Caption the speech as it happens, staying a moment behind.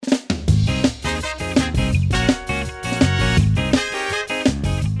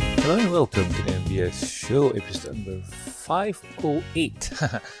welcome to the MBS Show, episode number 508.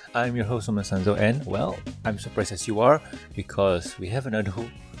 I'm your host, Oman Sanzo, and well, I'm surprised as you are because we have another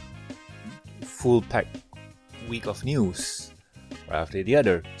full-packed week of news right after the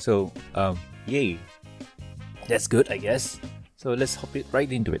other. So, yay. That's good, I guess. So let's hop it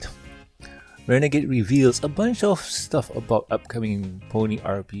right into it. Renegade reveals a bunch of stuff about upcoming Pony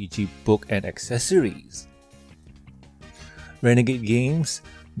RPG book and accessories. Renegade Games,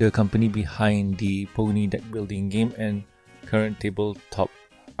 the company behind the Pony deck building game and current tabletop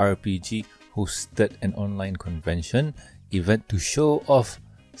RPG, hosted an online convention event to show off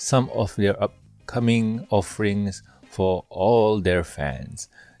some of their upcoming offerings for all their fans.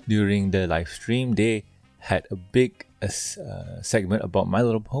 During the live stream, they had a big segment about My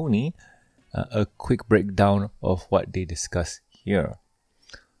Little Pony, a quick breakdown of what they discussed here.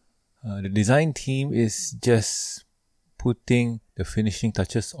 The design team is just putting the finishing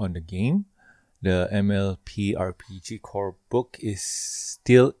touches on the game. The MLP RPG core book is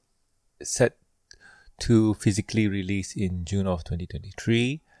still set to physically release in June of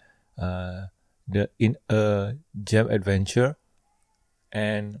 2023. The In a Gem Adventure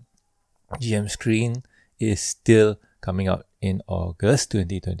and GM Screen is still coming out in August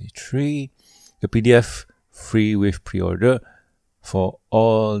 2023. The PDF free with pre-order for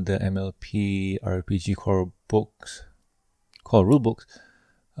all the MLP RPG core rulebooks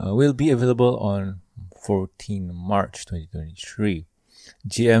will be available on 14 March 2023.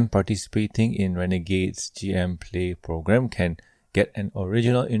 GM participating in Renegade's GM Play program can get an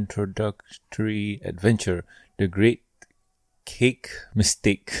original introductory adventure, The Great Cake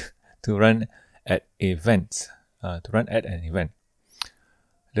Mistake, to run at an event. The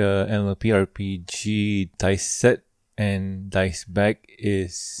MLP RPG dice set and dice bag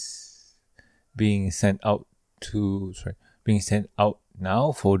is being sent out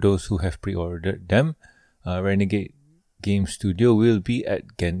now for those who have pre-ordered them. Renegade Game Studio will be at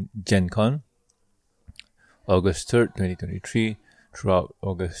Gen Con August 3rd, 2023 throughout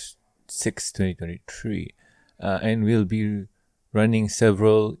August 6th, 2023 and will be running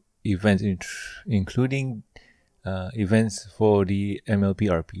several events including events for the MLP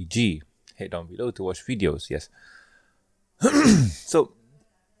RPG. Head down below to watch videos, yes. So,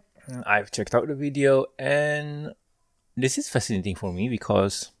 I've checked out the video and this is fascinating for me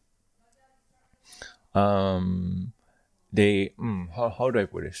because how do I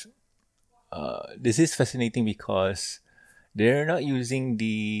put this? This is fascinating because they're not using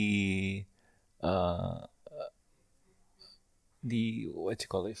the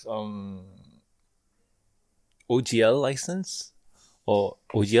OGL license or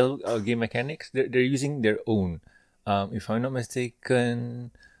OGL game mechanics. They're using their own. If I'm not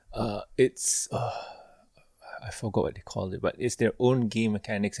mistaken, it's I forgot what they called it, but it's their own game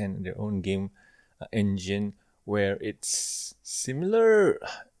mechanics and their own game engine where it's similar.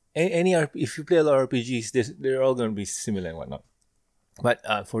 If you play a lot of RPGs, they're all going to be similar and whatnot.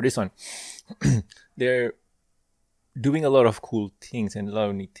 But for this one, they're doing a lot of cool things and a lot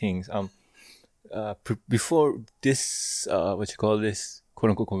of neat things. Before this,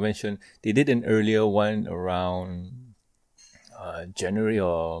 quote-unquote convention, they did an earlier one around January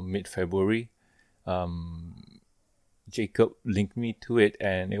or mid-February. Jacob linked me to it,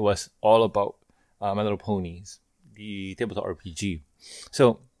 and it was all about My Little Ponies, the tabletop RPG.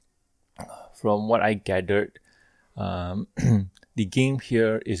 So, from what I gathered, the game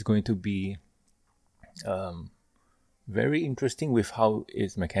here is going to be very interesting with how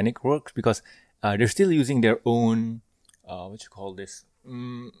its mechanic works because they're still using their own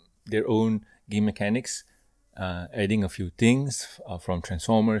their own game mechanics, adding a few things from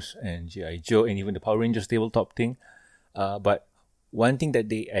Transformers and G.I. Joe and even the Power Rangers tabletop thing. But one thing that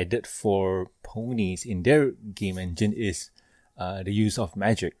they added for ponies in their game engine is the use of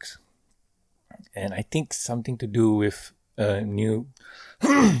magics. And I think something to do with new...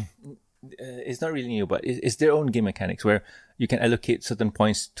 it's not really new, but it's their own game mechanics where you can allocate certain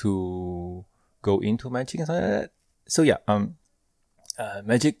points to go into magic and something like that. So yeah,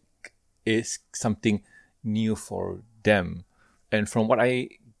 magic is something new for them. And from what I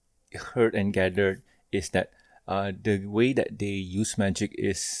heard and gathered is that the way that they use magic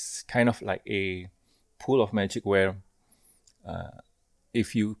is kind of like a pool of magic where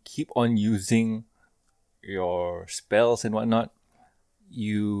if you keep on using your spells and whatnot,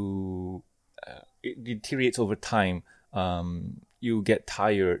 it deteriorates over time. You get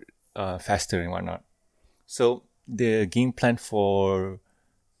tired faster and whatnot. So the game plan for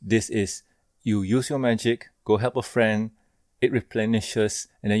this is you use your magic, go help a friend, it replenishes,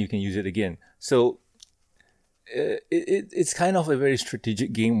 and then you can use it again. So it's kind of a very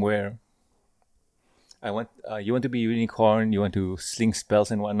strategic game where you want to be a unicorn, you want to sling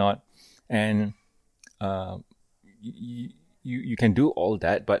spells and whatnot, and you can do all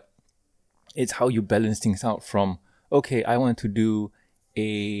that, but it's how you balance things out from, okay, I want to do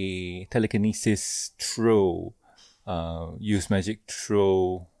a telekinesis throw, use magic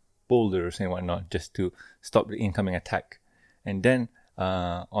throw boulders and whatnot just to stop the incoming attack. And then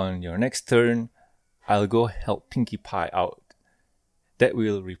on your next turn, I'll go help Pinkie Pie out. That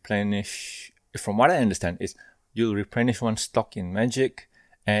will replenish, from what I understand, is you'll replenish one stock in magic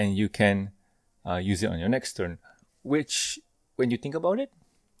and you can use it on your next turn. Which, when you think about it,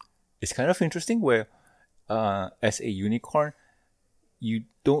 it's kind of interesting where as a unicorn, you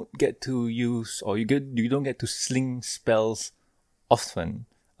don't get to use, or you don't get to sling spells often.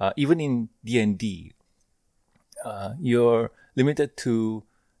 Even in D&D, you're limited to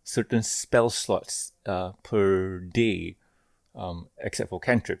certain spell slots per day, except for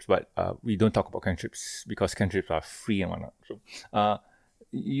cantrips. But we don't talk about cantrips because cantrips are free and whatnot. So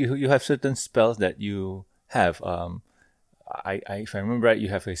you have certain spells that you have. If I remember right, you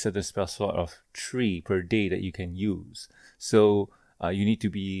have a certain spell slot of 3 per day that you can use. So you need to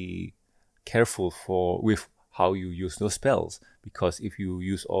be careful with how you use those spells, because if you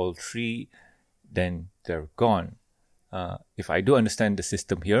use all 3, then they're gone. If I do understand the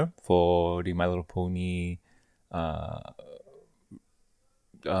system here for the My Little Pony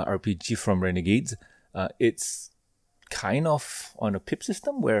RPG from Renegades, it's kind of on a pip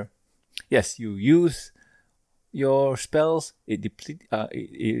system where, yes, you use your spells, it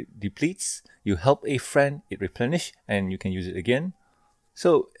depletes, you help a friend, it replenishes, and you can use it again.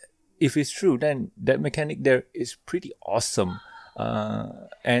 So if it's true, then that mechanic there is pretty awesome.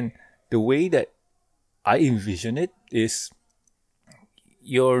 And the way that I envision it is,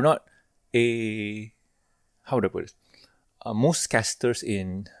 you're not how do I put it? Most casters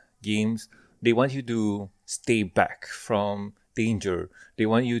in games, they want you to stay back from danger. They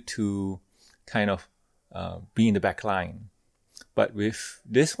want you to kind of be in the back line. But with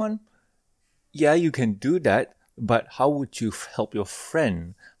this one, yeah, you can do that, but how would you help your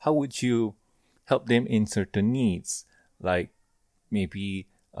friend? How would you help them in certain needs? Like maybe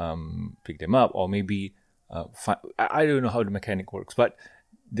pick them up, or maybe I don't know how the mechanic works, but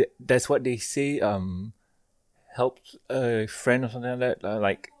that's what they say. Help a friend or something like that.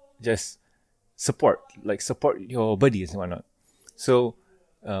 Like just support your buddies and whatnot. So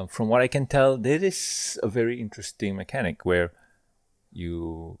from what I can tell, there is a very interesting mechanic where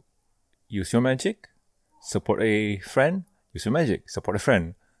you use your magic, support a friend, use your magic, support a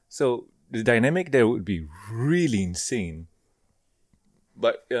friend. So the dynamic there would be really insane.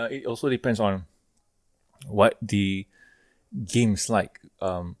 But it also depends on what the game's like.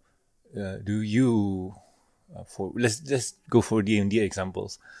 Do you, let's go for D&D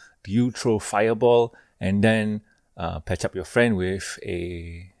examples. Do you throw fireball and then patch up your friend with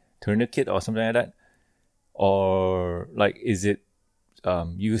a tourniquet or something like that? Or like, is it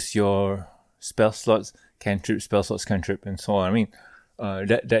use your spell slots, cantrip, spell slots, cantrip, and so on? I mean,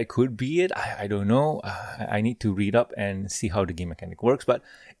 that could be it. I don't know. I need to read up and see how the game mechanic works, but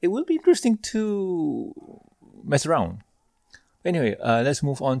it will be interesting to mess around. Anyway, let's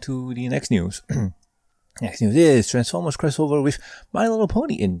move on to the next news. Next news is Transformers crossover with My Little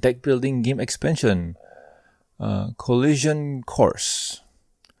Pony in deck building game expansion. Collision Course.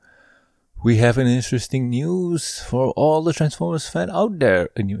 We have an interesting news for all the Transformers fans out there.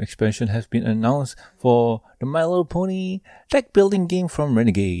 A new expansion has been announced for the My Little Pony deck building game from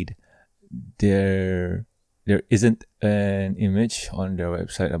Renegade. There isn't an image on their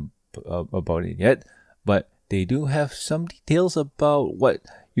website about it yet, but they do have some details about what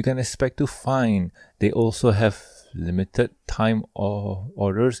you can expect to find. They also have limited time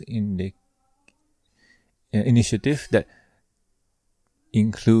orders in the initiative that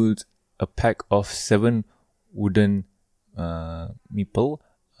includes a pack of 7 wooden meeple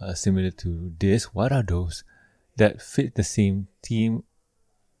similar to this. What are those? That fit the same theme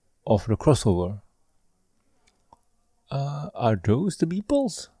of the crossover. Are those the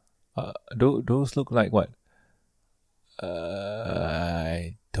meeples? Those look like what?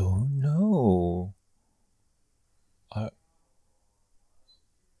 I don't know.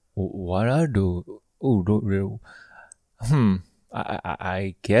 What are those?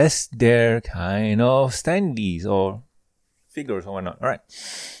 I guess they're kind of standees or figures or whatnot. Alright.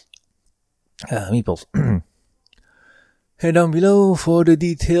 Meeples. Head down below for the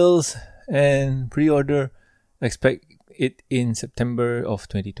details and pre-order. Expect it in September of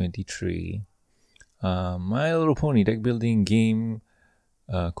 2023. My Little Pony deck building game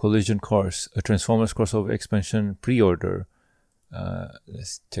Collision Course, a Transformers crossover expansion pre-order.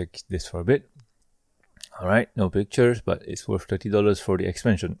 Let's check this for a bit. Alright, no pictures, but it's worth $30 for the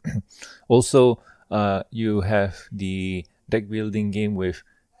expansion. Also, you have the deck building game with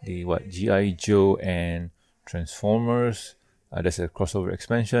the G.I. Joe and Transformers. That's a crossover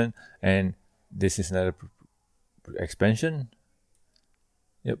expansion, and this is another expansion.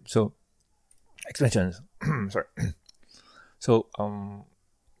 Yep. So expansions. Sorry. So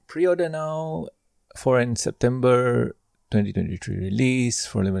pre-order now for an September 2023 release.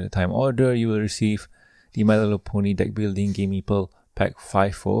 For limited time order, you will receive the My Little Pony Deck Building Game Meeple Pack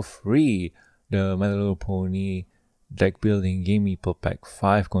 5 for free. The My Little Pony Deck Building Game Meeple Pack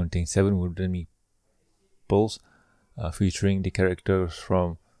 5 contains 7 wooden meeples featuring the characters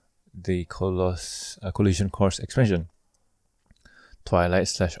from the Collision Course expansion.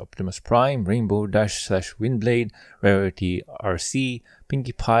 Twilight/Optimus Prime, Rainbow Dash/Windblade, Rarity RC,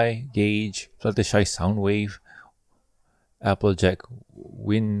 Pinkie Pie, Gage, Fluttershy Soundwave, Applejack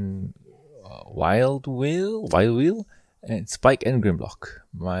Wild Wheel, and Spike and Grimlock.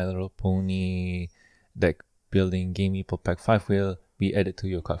 My Little Pony Deck Building Game Meeple Pack 5 will be added to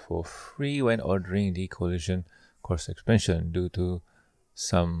your cart for free when ordering the Collision Course expansion. Due to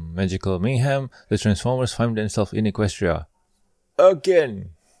some magical mayhem, the Transformers find themselves in Equestria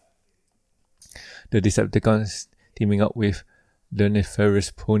again. The Decepticons teaming up with the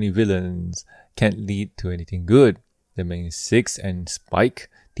nefarious pony villains can't lead to anything good. The main six and Spike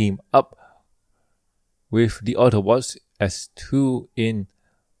team up with the Autobots as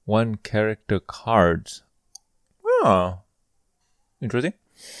 2-in-1 character cards. Interesting.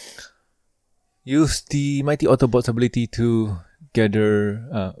 Use the Mighty Autobots ability to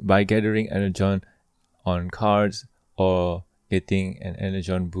gather by gathering Energon on cards or getting an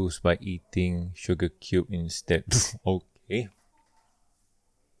Energon boost by eating sugar cube instead. Okay.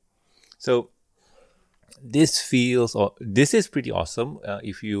 So this is pretty awesome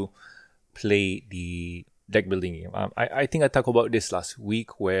if you play the deck building game. I think I talked about this last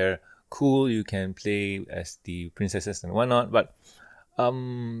week where you can play as the princesses and whatnot, but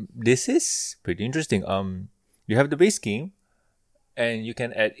this is pretty interesting. You have the base game and you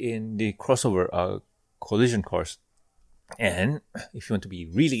can add in the crossover collision course. And if you want to be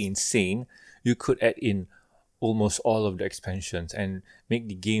really insane, you could add in almost all of the expansions and make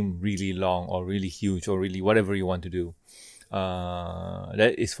the game really long or really huge or really whatever you want to do.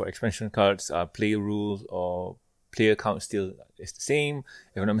 That is for expansion cards. Player rules or player count still is the same.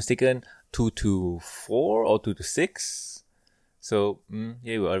 If I'm not mistaken, 2-4 or 2-6. So,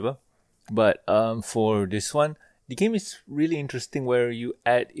 yeah, whatever. But for this one, the game is really interesting where you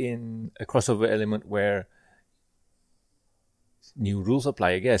add in a crossover element where new rules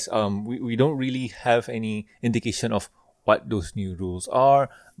apply, I guess. We don't really have any indication of what those new rules are,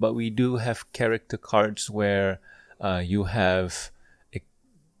 but we do have character cards where you have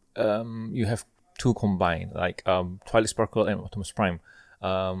two combined, like Twilight Sparkle and Optimus Prime.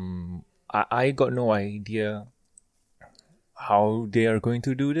 I got no idea how they are going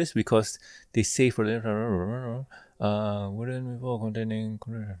to do this because they say for the wooden before containing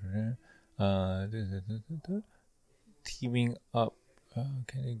teaming up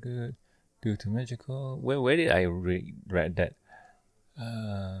okay good due to magical where did I read that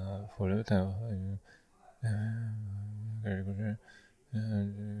for the time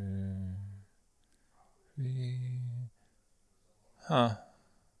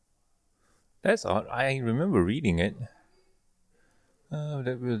that's odd. I remember reading it.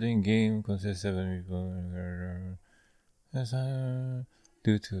 That building game consists of 7 people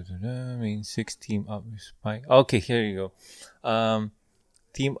due to the main 6 team up with Spike. Okay, here you go.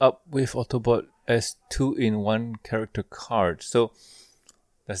 Team up with Autobot as 2-in-1 character cards. So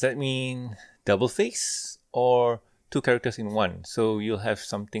does that mean double face or 2 characters in 1? So you'll have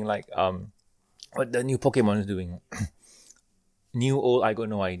something like what the new Pokemon is doing. New, old, I got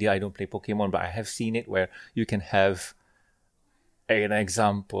no idea. I don't play Pokemon, but I have seen it where you can have an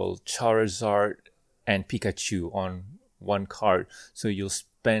example, Charizard and Pikachu on one card. So you'll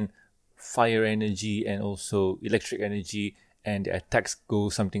spend fire energy and also electric energy, and the attacks go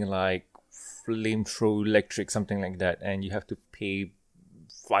something like flamethrower electric, something like that. And you have to pay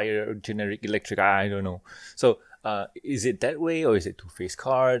fire, generic, electric, I don't know. So is it that way or is it two-face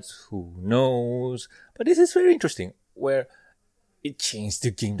cards? Who knows? But this is very interesting where it changed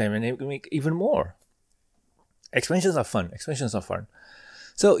the game dynamic even more. Expansions are fun.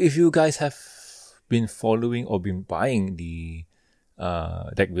 So if you guys have been following or been buying the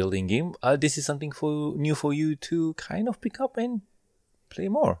deck building game, this is something new for you to kind of pick up and play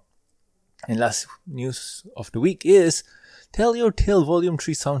more. And last news of the week is Tell Your Tale Volume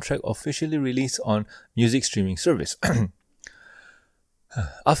 3 soundtrack officially released on music streaming service.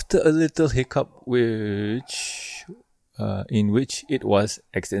 After a little hiccup, in which it was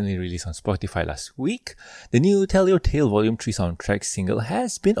accidentally released on Spotify last week, the new Tell Your Tale Volume 3 soundtrack single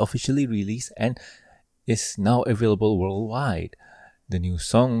has been officially released and is now available worldwide. The new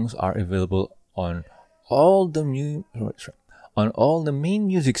songs are available on all the main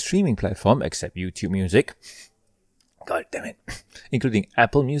music streaming platforms except YouTube Music. God damn it. Including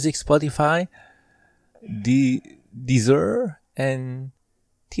Apple Music, Spotify, Deezer, and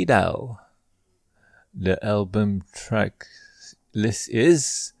Tidal. The album track list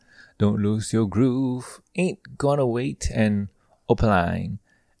is Don't Lose Your Groove, Ain't Gonna Wait, and Opaline.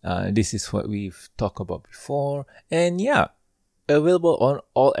 This is what we've talked about before. And yeah, available on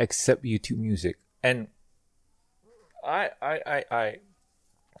all except YouTube Music. And I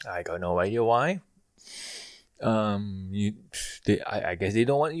got no idea why. I guess they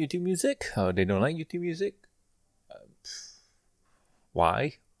don't want YouTube Music. Or they don't like YouTube Music.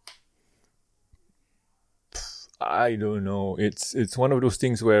 Why? I don't know. It's one of those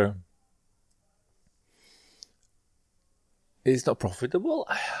things where it's not profitable.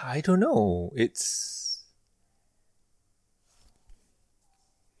 I don't know. It's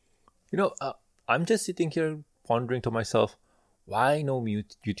I'm just sitting here pondering to myself, why no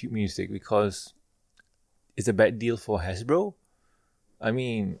YouTube Music? Because it's a bad deal for Hasbro. I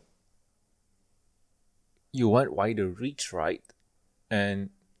mean, you want wider reach, right? And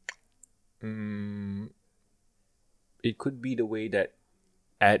it could be the way that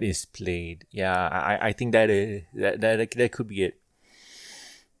ad is played. Yeah, I think that could be it.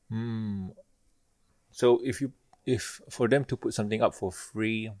 So if for them to put something up for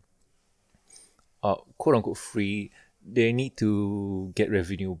free, quote unquote free, they need to get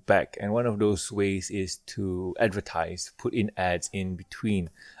revenue back, and one of those ways is to advertise, put in ads in between.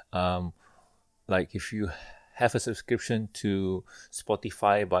 Like if you have a subscription to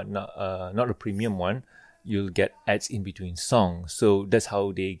Spotify but not a premium one, you'll get ads in between songs. So that's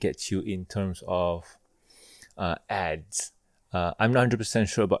how they get you in terms of ads. I'm not 100%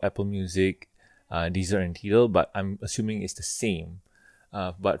 sure about Apple Music, Deezer and Tidal, but I'm assuming it's the same.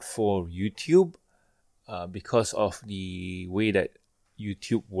 But for YouTube, because of the way that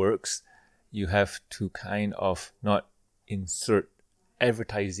YouTube works, you have to kind of not insert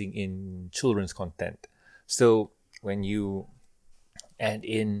advertising in children's content. So when you add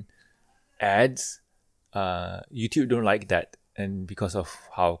in ads, YouTube don't like that, and because of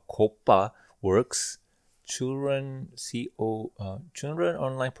how COPPA works, Children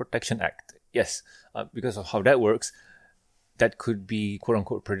Online Protection Act. Yes, because of how that works, that could be quote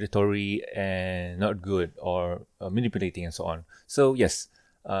unquote predatory and not good, or manipulating and so on. So yes,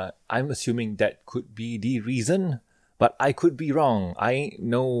 I'm assuming that could be the reason, but I could be wrong. I ain't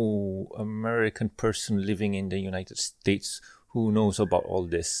no American person living in the United States who knows about all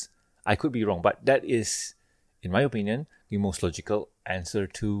this. I could be wrong, but that is, in my opinion, the most logical answer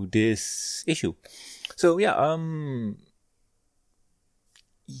to this issue. So yeah,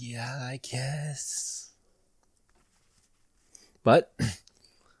 I guess. But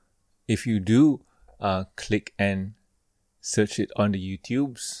if you do click and search it on the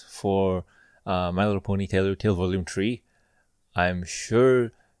YouTubes for My Little Pony Tell Your Tale Volume 3, I'm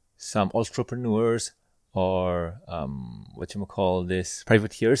sure some entrepreneurs or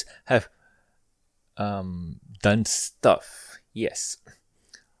privateers have done stuff. Yes.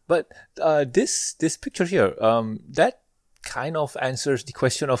 But this picture here, that kind of answers the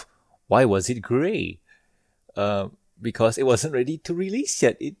question of why was it gray? Because it wasn't ready to release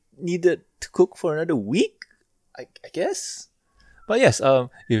yet. It needed to cook for another week, I guess. But yes, if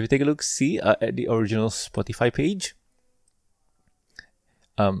you take a look, see at the original Spotify page.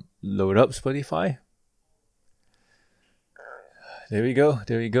 Load up Spotify. There we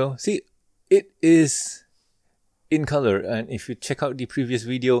go. See, it is in color, and if you check out the previous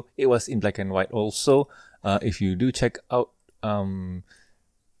video, it was in black and white also. If you do check out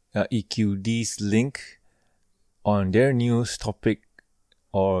EQD's link on their news topic,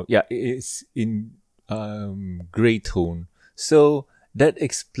 it's in gray tone. So that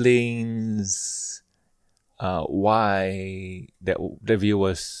explains why that video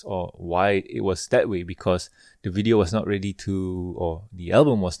was, or why it was that way, because the video was not ready to, or the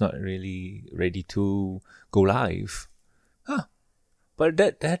album was not really ready to go live. But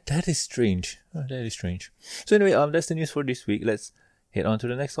that is strange. That is strange. So anyway, that's the news for this week. Let's head on to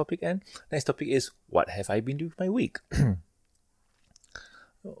the next topic. And next topic is, what have I been doing with my week?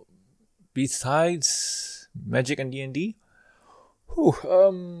 Besides Magic and D&D,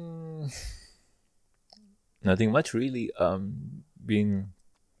 nothing much really. Been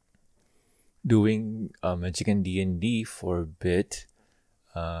doing Magic and D&D for a bit.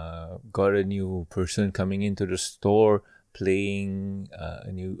 got a new person coming into the store playing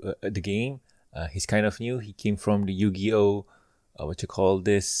the game. He's kind of new. He came from the Yu-Gi-Oh!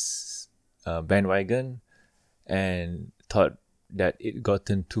 Bandwagon, and thought that it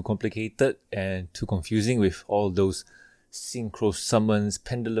gotten too complicated and too confusing with all those synchro summons,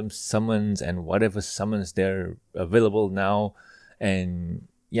 pendulum summons, and whatever summons they're available now. And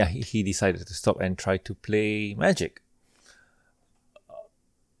yeah, he decided to stop and try to play Magic.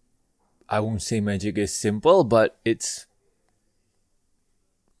 I won't say Magic is simple, but it's...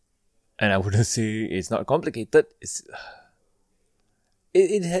 And I wouldn't say it's not complicated.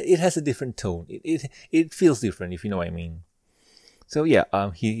 It has a different tone. It feels different, if you know what I mean. So yeah,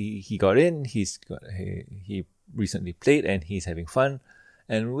 he got in. He recently played and he's having fun,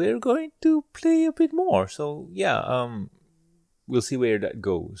 and we're going to play a bit more. So yeah, we'll see where that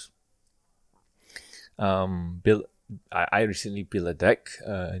goes. I recently built a deck,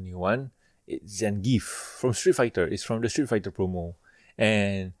 a new one. It's Zangief from Street Fighter. It's from the Street Fighter promo,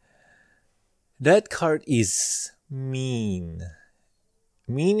 and that card is mean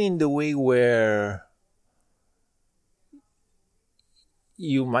in the way where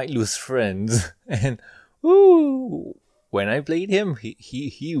you might lose friends. And when I played him,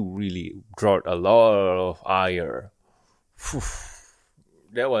 he really brought a lot of ire.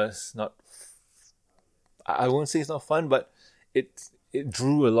 That was not... I won't say it's not fun, but it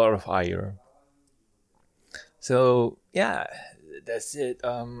drew a lot of ire. So yeah, that's it.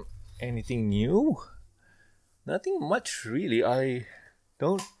 Anything new? Nothing much really. I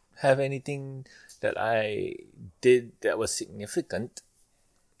don't have anything that I did that was significant.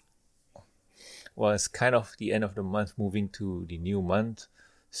 Was kind of the end of the month, moving to the new month.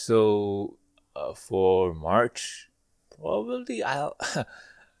 So for March, probably I'll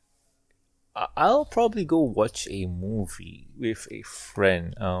probably go watch a movie with a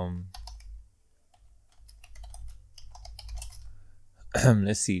friend.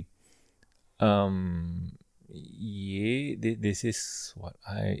 Let's see. Yeah, this is what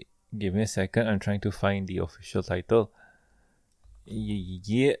I... Give me a second. I'm trying to find the official title.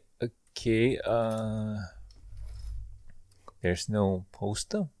 Yeah, okay. There's no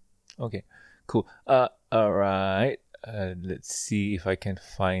poster. Okay, cool. Alright. Let's see if I can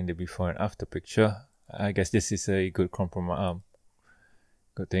find the before and after picture. I guess this is a good compromise.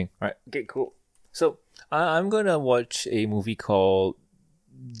 Good thing. Alright, okay, cool. So, I'm gonna watch a movie called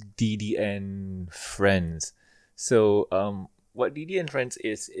Didi and Friends. So, what Didi and Friends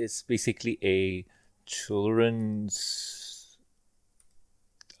is basically a children's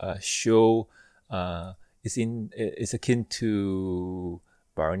show. It's akin to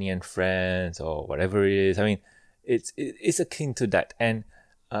Barney and Friends or whatever it is. I mean, it's akin to that, and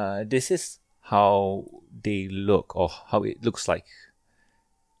this is how they look, or how it looks like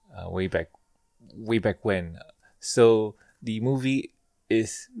way back when. So the movie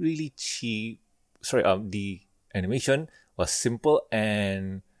is really cheap. Sorry, the animation was simple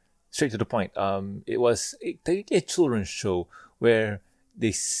and straight to the point. It was technically a children's show where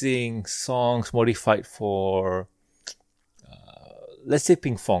they sing songs modified for, let's say,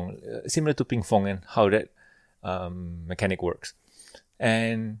 ping pong, similar to ping pong and how that mechanic works.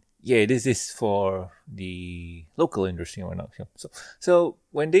 And yeah, this is for the local industry or not. So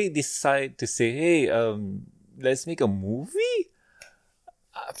when they decide to say, hey, let's make a movie,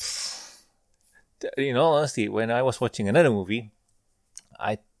 in all honesty, when I was watching another movie,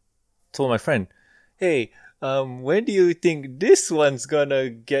 I told my friend, hey, when do you think this one's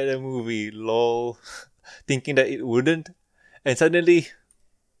gonna get a movie? Lol. Thinking that it wouldn't. And suddenly,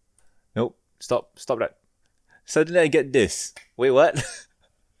 nope, stop that. Suddenly I get this. Wait, what?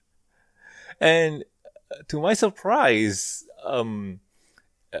 And to my surprise,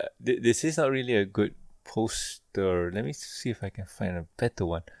 this is not really a good poster. Let me see if I can find a better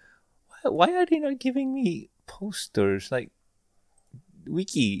one. Why are they not giving me posters? Like,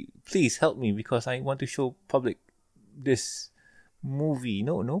 Wiki, please help me, because I want to show public this movie.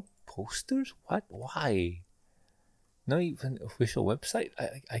 No posters? What? Why? Not even official website?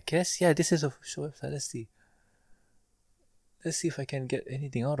 I guess, yeah, this is official website. Let's see if I can get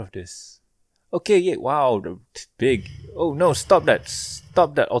anything out of this. Okay, yeah, wow, big. Oh no, stop that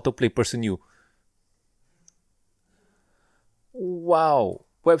autoplay person, you. Wow,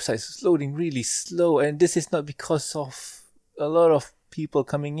 website is loading really slow, and this is not because of a lot of people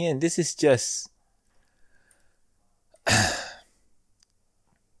coming in. This is just...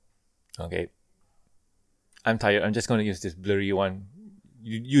 Okay. I'm tired. I'm just going to use this blurry one.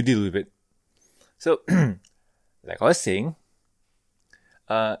 You deal with it. So, like I was saying,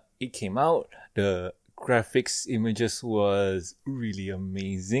 it came out. The graphics images was really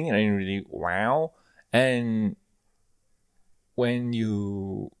amazing and really wow. And when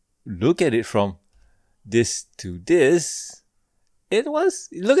you look at it from this to this, it was,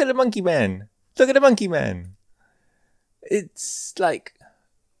 look at the monkey man. Look at the monkey man. It's like,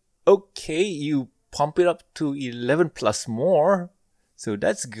 okay, you pump it up to 11 plus more. So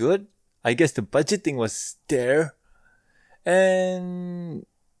that's good. I guess the budgeting was there. And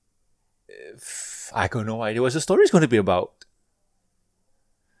I got no idea what the story is going to be about.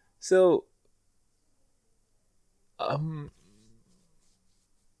 So,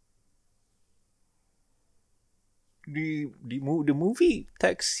 the movie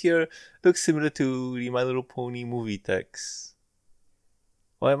text here looks similar to the My Little Pony movie text.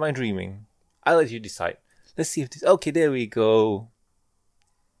 Or am I dreaming? I'll let you decide. Let's see if this... Okay, there we go.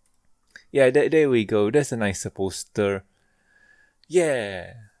 Yeah, there we go. That's a nicer poster.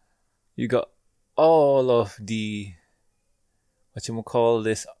 Yeah. You got all of the...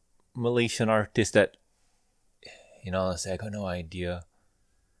 whatchamacallit, Malaysian artists that... You know, I got no idea.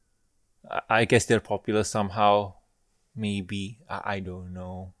 I guess they're popular somehow. Maybe. I don't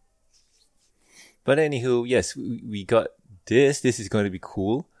know. But anywho, yes, we got this. This is going to be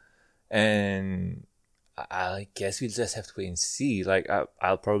cool. And I guess we'll just have to wait and see. Like,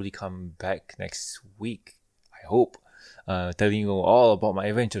 I'll probably come back next week, I hope, telling you all about my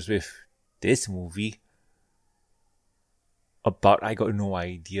adventures with this movie. About, I got no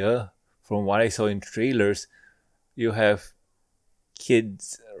idea. From what I saw in trailers, you have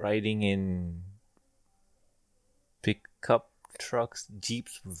kids riding in pickup trucks,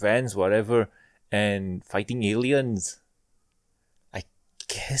 jeeps, vans, whatever, and fighting aliens. I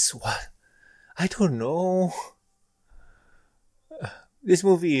guess what? I don't know. This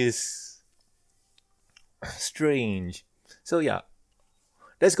movie is strange. So yeah,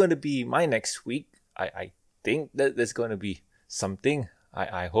 that's going to be my next week. I think that's going to be something.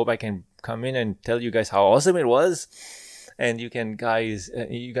 I hope I can come in and tell you guys how awesome it was. And you guys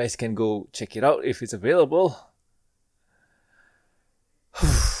can go check it out if it's available. I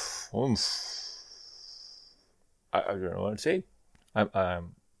don't know what to say.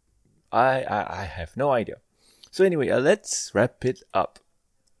 I have no idea. So anyway, let's wrap it up.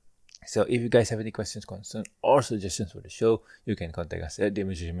 So if you guys have any questions, concerns, or suggestions for the show, you can contact us at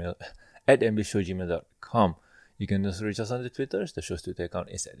mbsshowgmail.com. You can also reach us on the Twitters. The show's Twitter account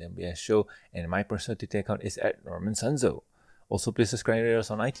is at MBS Show, and my personal Twitter account is at Norman Sanzo. Also, please subscribe to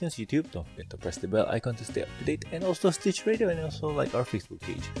us on iTunes, YouTube. Don't forget to press the bell icon to stay up to date, and also Stitch Radio, and also like our Facebook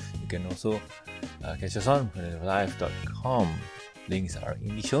page. You can also catch us on live.com. Links are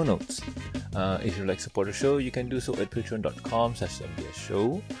in the show notes. If you'd like to support the show, you can do so at patreon.com/MBS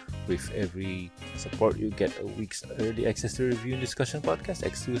Show. With every support, you get a week's early access to review and discussion podcast,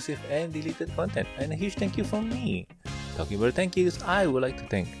 exclusive and deleted content. And a huge thank you from me. Talking about thank yous, I would like to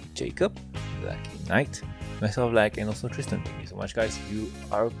thank Jacob, Lucky Knight, myself, Lack, and also Tristan. Thank you so much, guys. You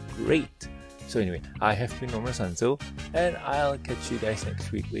are great. So anyway, I have been Norman Sanzo, and I'll catch you guys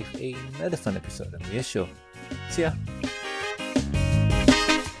next week with another fun episode of MBS Show. See ya!